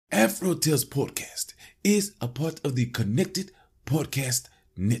Afro Tales Podcast is a part of the Connected Podcast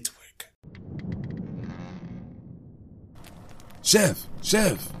Network. Chef.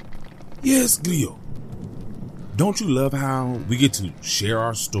 Yes, Glio. Don't you love how we get to share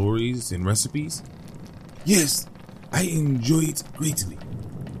our stories and recipes? Yes, I enjoy it greatly.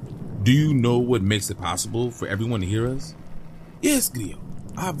 Do you know what makes it possible for everyone to hear us? Yes, Glio.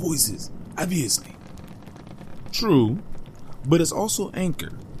 Our voices, obviously. True, but it's also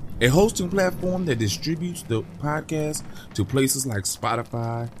Anchor, a hosting platform that distributes the podcast to places like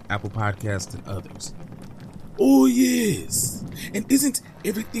Spotify, Apple Podcasts, and others. Oh, yes. And isn't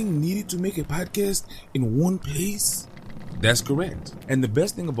everything needed to make a podcast in one place? That's correct. And the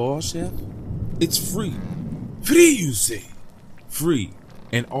best thing of all, Chef, it's free. Free, you say? Free.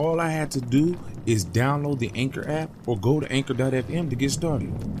 And all I had to do is download the Anchor app or go to anchor.fm to get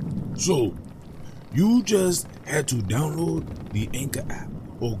started. So, you just had to download the Anchor app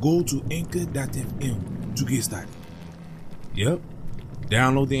or go to anchor.fm to get started. Yep.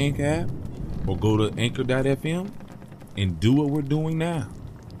 Download the Anchor app or go to anchor.fm and do what we're doing now.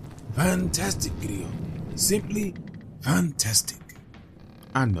 Fantastic, Grio. Simply fantastic.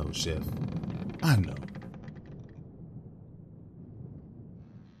 I know, Chef. I know.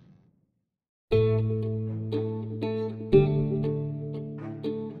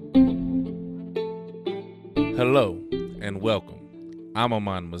 Hello and welcome. I'm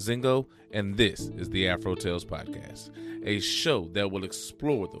Aman Mazingo, and this is the Afro Tales Podcast, a show that will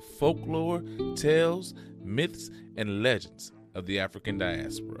explore the folklore, tales, myths, and legends of the African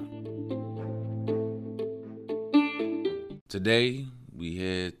diaspora. Today, we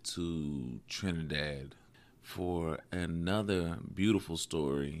head to Trinidad for another beautiful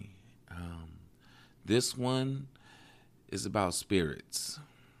story. This one is about spirits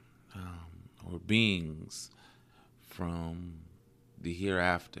or beings from the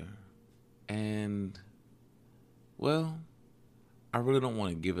hereafter. And, well, I really don't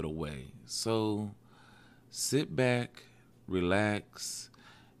want to give it away. So sit back, relax,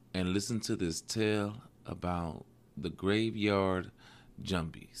 and listen to this tale about the Graveyard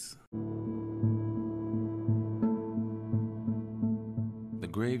Jumbies. The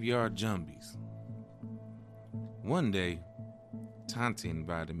Graveyard Jumbies. One day, Tanti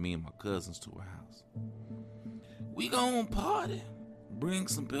invited me and my cousins to her house. We gon' party. Bring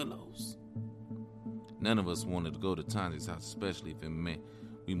some pillows. None of us wanted to go to Tanti's house, especially if it meant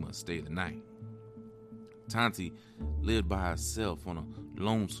we must stay the night. Tanti lived by herself on a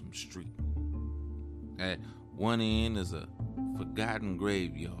lonesome street. At one end is a forgotten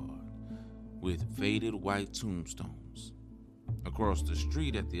graveyard with faded white tombstones. Across the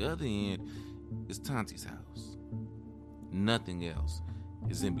street at the other end is Tanti's house. Nothing else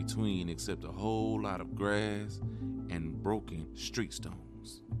is in between except a whole lot of grass and broken street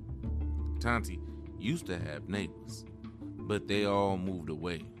stones. Tanti used to have neighbors, but they all moved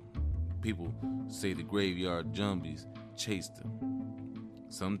away. People say the Graveyard Jumbies chased them.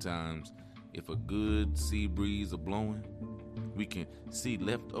 Sometimes, if a good sea breeze is blowing, we can see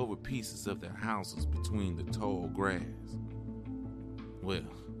leftover pieces of their houses between the tall grass. Well,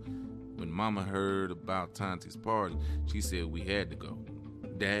 when Mama heard about Tanti's party, she said we had to go.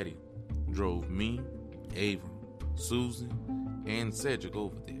 Daddy drove me, Avery, Susan, and Cedric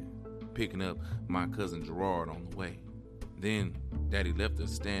over there, picking up my cousin Gerard on the way. Then Daddy left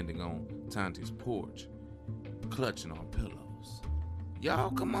us standing on Tanti's porch, clutching our pillows. Y'all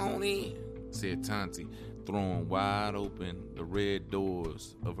come on in, said Tanti, throwing wide open the red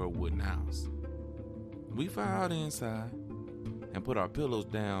doors of her wooden house. We filed inside and put our pillows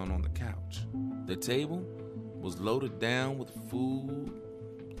down on the couch. The table was loaded down with food,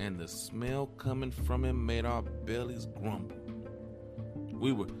 and the smell coming from it made our bellies grumble.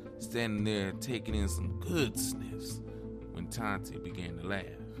 We were standing there taking in some good sniffs when Tanti began to laugh.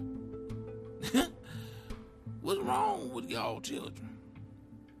 What's wrong with y'all children?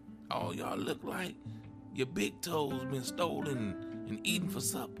 All y'all look like your big toes been stolen and eaten for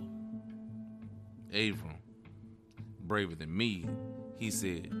supper. Avram, braver than me, he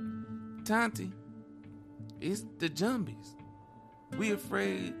said, Tanti, it's the Jumbies. We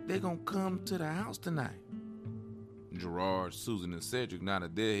afraid they gonna come to the house tonight. Gerard, Susan, and Cedric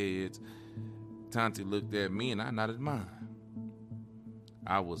nodded their heads. Tanti looked at me and I nodded mine.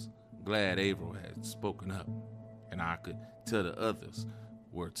 I was glad Averill had spoken up, and I could tell the others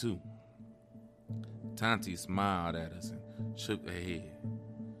were too. Tanti smiled at us and shook her head.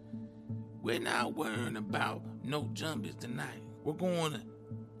 We're not worrying about no Jumbies tonight. We're going to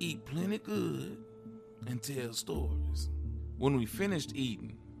eat plenty good and tell stories. When we finished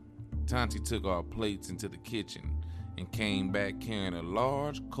eating, Tanti took our plates into the kitchen and came back carrying a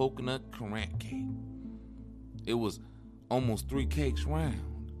large coconut currant cake. It was almost 3 cakes round.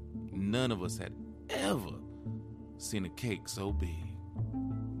 None of us had ever seen a cake so big.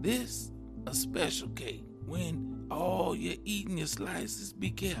 This a special cake. When all you're eating your slices,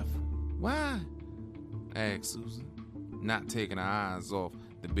 be careful. Why? Asked Susan, not taking her eyes off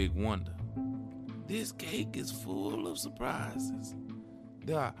the big wonder. This cake is full of surprises.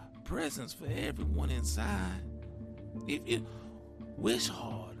 There are presents for everyone inside. If you wish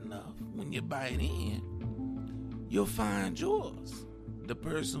hard enough when you bite in, you'll find yours. The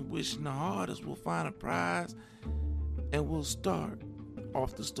person wishing the hardest will find a prize, and we'll start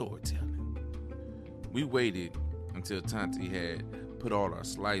off the storytelling. We waited until Tonty had put all our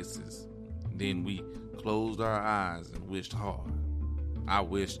slices. Then we closed our eyes and wished hard. I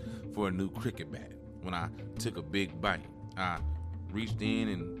wished for a new cricket bat. When I took a big bite, I reached in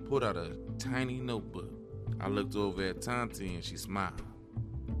and pulled out a tiny notebook. I looked over at Tonty and she smiled.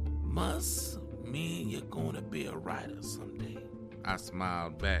 Must mean you're going to be a writer someday. I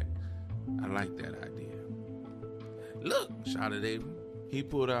smiled back. I like that idea. Look, shouted Abram. He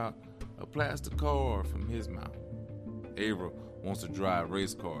pulled out a plastic car from his mouth. Abram wants to drive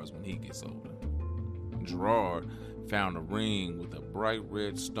race cars when he gets older. Gerard found a ring with a bright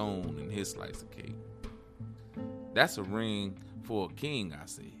red stone in his slice of cake. That's a ring for a king, I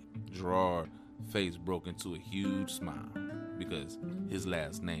said. Gerard's face broke into a huge smile because his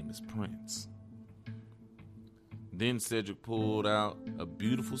last name is Prince. Then Cedric pulled out a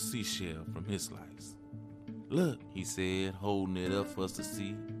beautiful seashell from his slice. Look, he said, holding it up for us to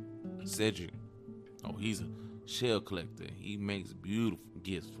see. Cedric, he's a shell collector. He makes beautiful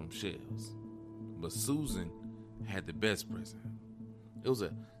gifts from shells. But Susan had the best present. It was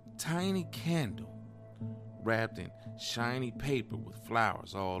a tiny candle wrapped in shiny paper with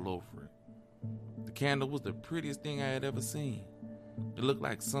flowers all over it. The candle was the prettiest thing I had ever seen. It looked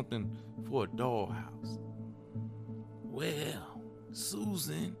like something for a dollhouse. Well,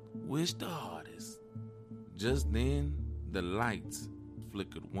 Susan wished the hardest. Just then, the lights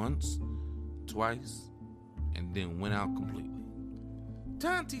flickered once, twice, and then went out completely.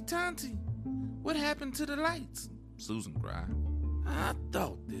 Tonty, what happened to the lights? Susan cried. I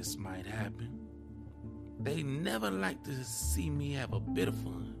thought this might happen. They never like to see me have a bit of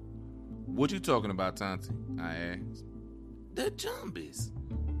fun. What you talking about, Tonty? I asked. The Jumbies,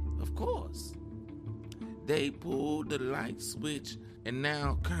 of course. They pulled the light switch and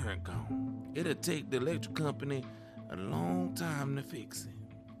now current gone. It'll take the electric company a long time to fix it.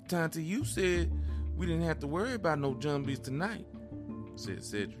 Tonty, you said we didn't have to worry about no Jumbies tonight, said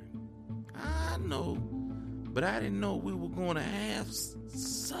Cedric. I know, but I didn't know we were going to have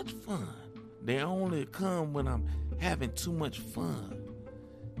such fun. They only come when I'm having too much fun.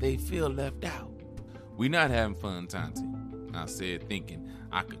 They feel left out. We not having fun, Tonty, I said, thinking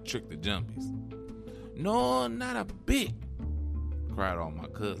I could trick the Jumbies. No, not a bit, cried all my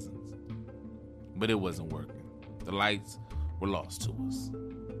cousins. But it wasn't working. The lights were lost to us.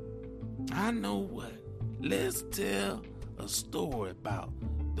 I know what. Let's tell a story about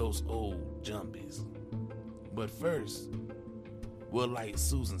those old Jumbies. But first, we'll light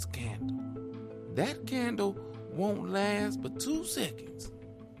Susan's candle. That candle won't last but 2 seconds,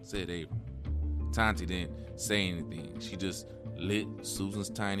 said Abram. Tonty didn't say anything. She just lit Susan's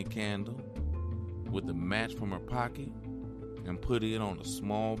tiny candle with a match from her pocket and put it on a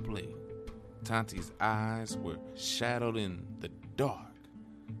small plate. Tonty's eyes were shadowed in the dark,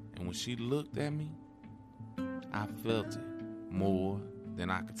 and when she looked at me, I felt it more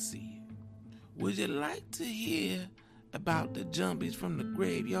than I could see it. Would you like to hear about the Jumbies from the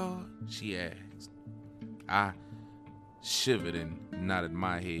graveyard? She asked. I shivered and nodded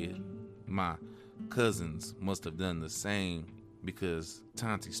my head. My cousins must have done the same because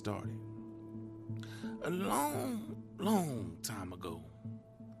Tonty started. A long time ago,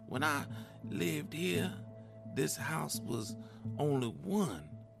 when I lived here, this house was only one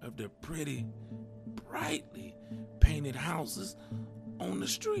of the pretty, brightly painted houses on the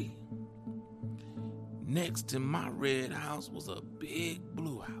street. Next to my red house was a big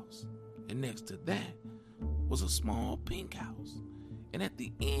blue house, and next to that was a small pink house, and at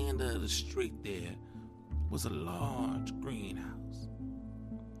the end of the street there was a large greenhouse.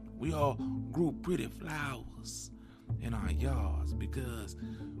 We all grew pretty flowers in our yards because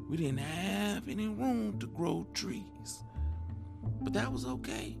we didn't have any room to grow trees. But that was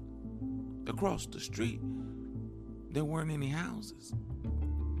okay. Across the street, there weren't any houses,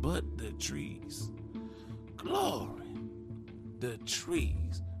 but the trees. Glory! The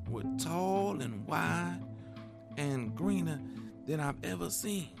trees were tall and wide and greener than I've ever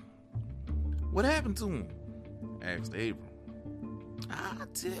seen. What happened to them? asked Abram. I'll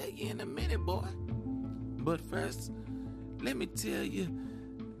tell you in a minute, boy. But first, let me tell you,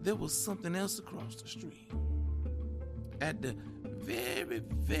 there was something else across the street. At the very,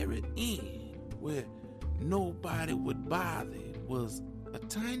 very end, where nobody would bother, was a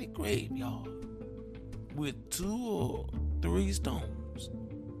tiny graveyard with 2 or 3 stones.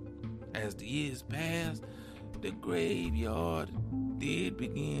 As the years passed, the graveyard did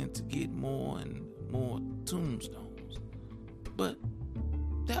begin to get more and more tombstones. But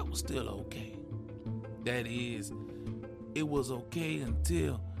that was still okay. That is, it was okay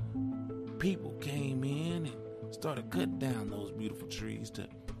until people came in and started cutting down those beautiful trees to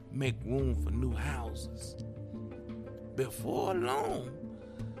make room for new houses. Before long,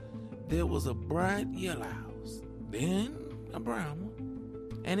 there was a bright yellow house, then a brown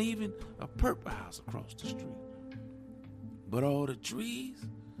one, and even a purple house across the street. But all the trees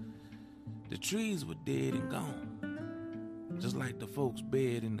were dead and gone, just like the folks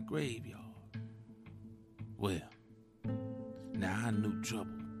buried in the graveyard. Well, now I knew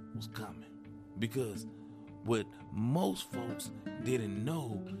trouble was coming, because what most folks didn't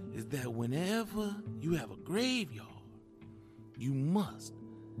know is that whenever you have a graveyard, you must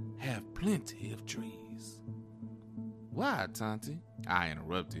have plenty of trees. Why, Tonty? I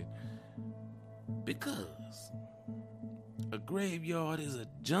interrupted. Because a graveyard is a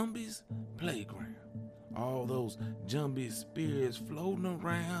Jumbie's playground. All those Jumbie spirits floating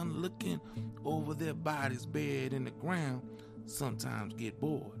around looking over their bodies buried in the ground sometimes get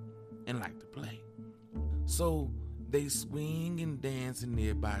bored and like to play. So they swing and dance in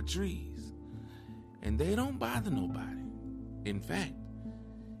nearby trees. And they don't bother nobody. In fact,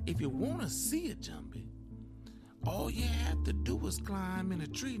 if you want to see a Jumbie, all you have to do is climb in a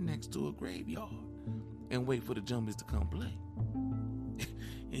tree next to a graveyard and wait for the Jumbies to come play.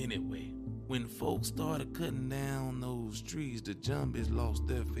 Anyway, when folks started cutting down those trees, the Jumbies lost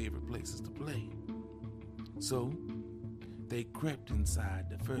their favorite places to play. So they crept inside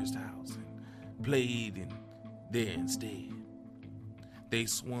the first house and played in there instead. They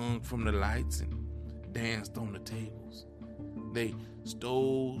swung from the lights and danced on the tables. They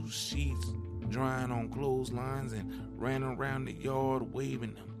stole sheets drying on clotheslines and ran around the yard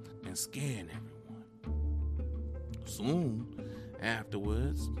waving them and scaring everyone. Soon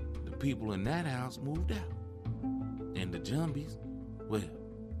afterwards, the people in that house moved out. And the Jumbies, well,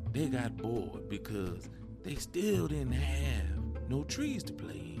 they got bored because they still didn't have no trees to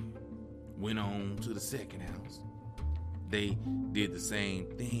play in. Went on to the second house. They did the same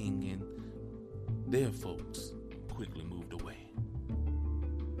thing and their folks quickly moved away.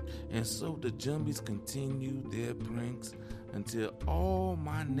 And so the Jumbies continued their pranks until all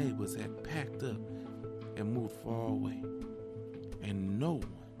my neighbors had packed up and moved far away. And no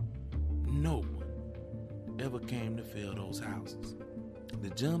one ever came to fill those houses. The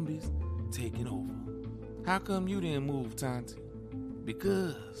Jumbies taking over. How come you didn't move, Tonty?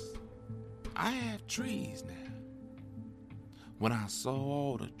 Because I have trees now. When I saw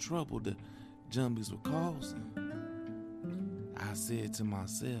all the trouble the Jumbies were causing, I said to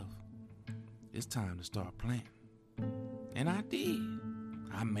myself, it's time to start planting. And I did.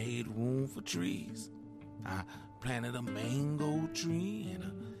 I made room for trees. I planted a mango tree and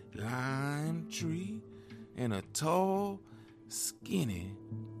a lime tree and a tall, skinny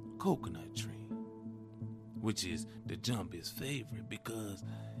coconut tree, which is the Jumbies' favorite because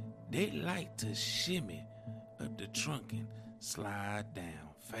they like to shimmy up the trunk and slide down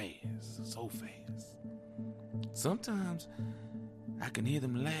fast, so fast. Sometimes I can hear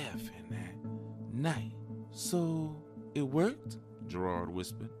them laughing at night. So it worked? Gerard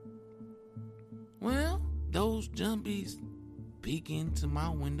whispered. Well, those Jumbies peek into my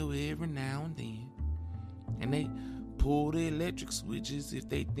window every now and then, and they pull the electric switches if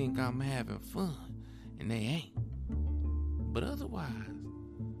they think I'm having fun, and they ain't. But otherwise,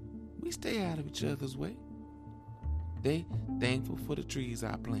 we stay out of each other's way. They thankful for the trees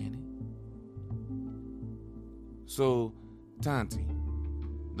I planted. So, Tonty,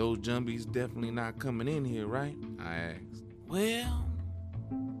 those Jumbies definitely not coming in here, right? I asked. Well,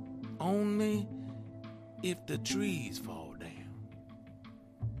 only if the trees fall down.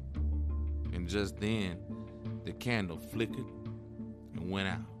 And just then, the candle flickered and went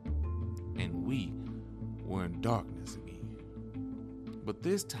out, and we were in darkness again. But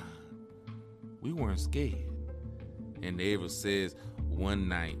this time, we weren't scared. And Ava says one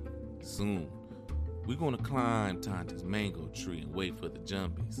night, soon, we're going to climb Tonty's mango tree and wait for the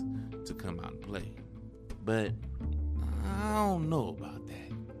Jumbies to come out and play. But I don't know about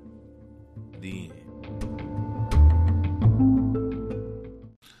that. The end.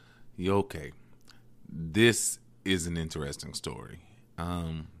 Okay, this is an interesting story.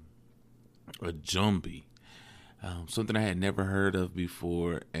 A Jumbie. Something I had never heard of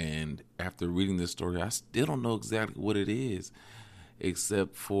before, and after reading this story, I still don't know exactly what it is,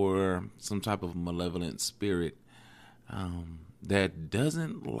 except for some type of malevolent spirit that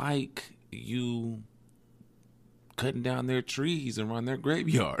doesn't like you cutting down their trees around their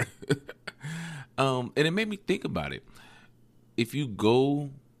graveyard. And it made me think about it. If you go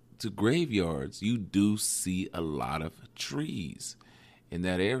to graveyards, you do see a lot of trees in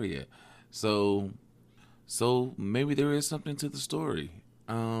that area. So maybe there is something to the story.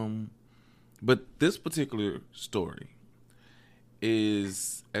 But this particular story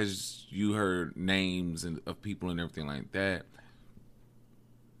is, as you heard, names of people and everything like that.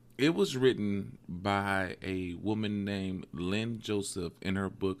 It was written by a woman named Lynn Joseph in her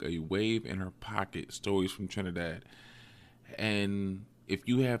book, A Wave in Her Pocket, Stories from Trinidad. And if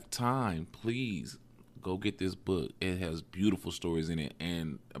you have time, please go get this book. It has beautiful stories in it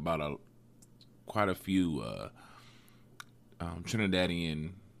and about quite a few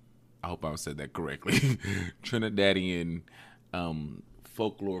Trinidadian, I hope I said that correctly, Trinidadian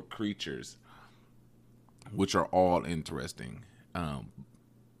folklore creatures, which are all interesting.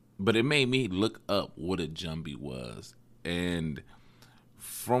 But it made me look up what a Jumbie was. And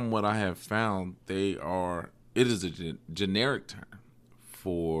from what I have found, it is a generic term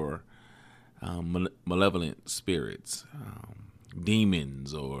for malevolent spirits,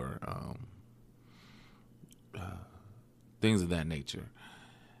 demons, or things of that nature.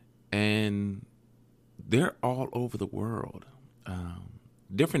 And they're all over the world.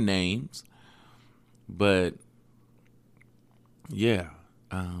 Different names, but yeah,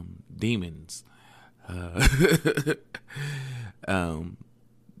 demons.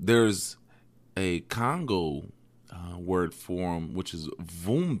 There's a Congo word form, which is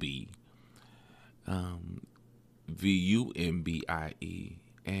Vumbie, Vumbie,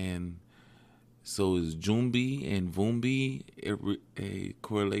 and so is Jumbie and Vumbie a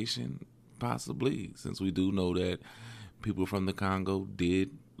correlation? Possibly, since we do know that people from the Congo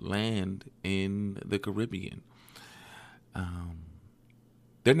did land in the Caribbean.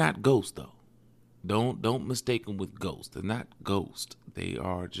 They're not ghosts, though. Don't mistake them with ghosts. They're not ghosts. They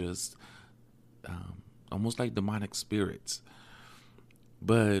are just almost like demonic spirits.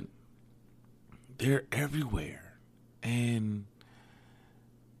 But they're everywhere. And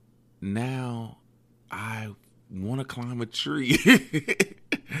now I want to climb a tree.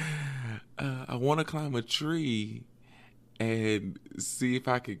 I want to climb a tree and see if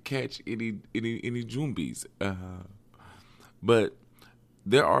I could catch any Jumbies. But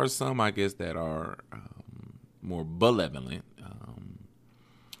there are some, I guess, that are more benevolent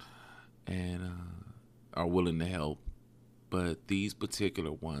and are willing to help. But these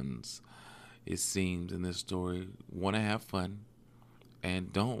particular ones, it seems in this story, want to have fun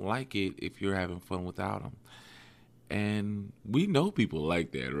and don't like it if you're having fun without them. And we know people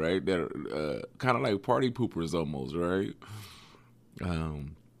like that, right? That are kind of like party poopers almost, right?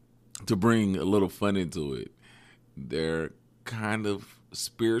 To bring a little fun into it. They're kind of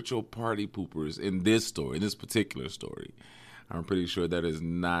spiritual party poopers in this story, in this particular story. I'm pretty sure that is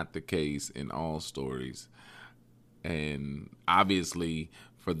not the case in all stories. And obviously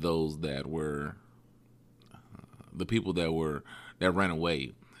for those that were, the people that ran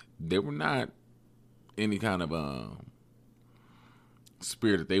away, they were not any kind of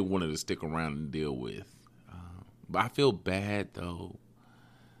spirit that they wanted to stick around and deal with. But I feel bad, though,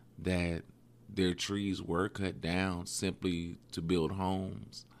 that their trees were cut down simply to build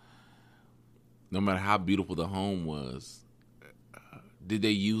homes. No matter how beautiful the home was, did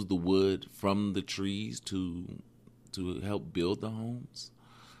they use the wood from the trees to help build the homes?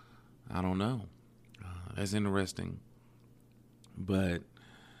 I don't know. That's interesting. But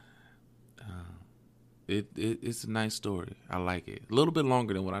it's a nice story. I like it. A little bit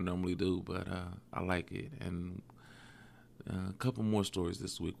longer than what I normally do, but I like it. And a couple more stories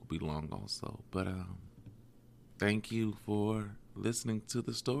this week will be long also. But thank you for listening to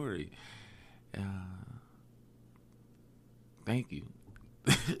the story. Thank you.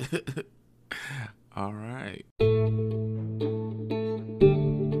 All right.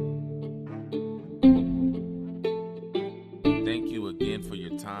 Thank you again for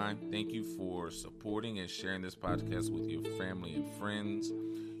your time. Thank you for supporting and sharing this podcast with your family and friends.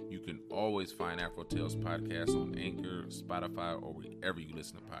 You can always find Afro Tales Podcast on Anchor, Spotify, or wherever you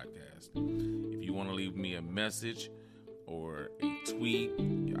listen to podcasts. If you want to leave me a message or a tweet,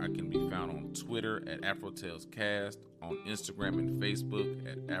 I can be found on Twitter at AfroTalesCast, on Instagram and Facebook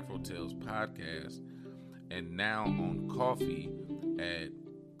at AfroTales Podcast, and now on Coffee at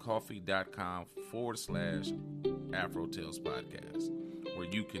coffee.com/AfroTales Afro Tales Podcast, where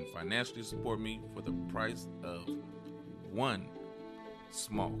you can financially support me for the price of one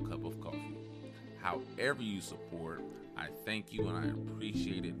small cup of coffee. However you support, I thank you and I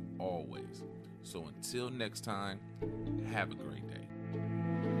appreciate it always. So until next time, have a great day.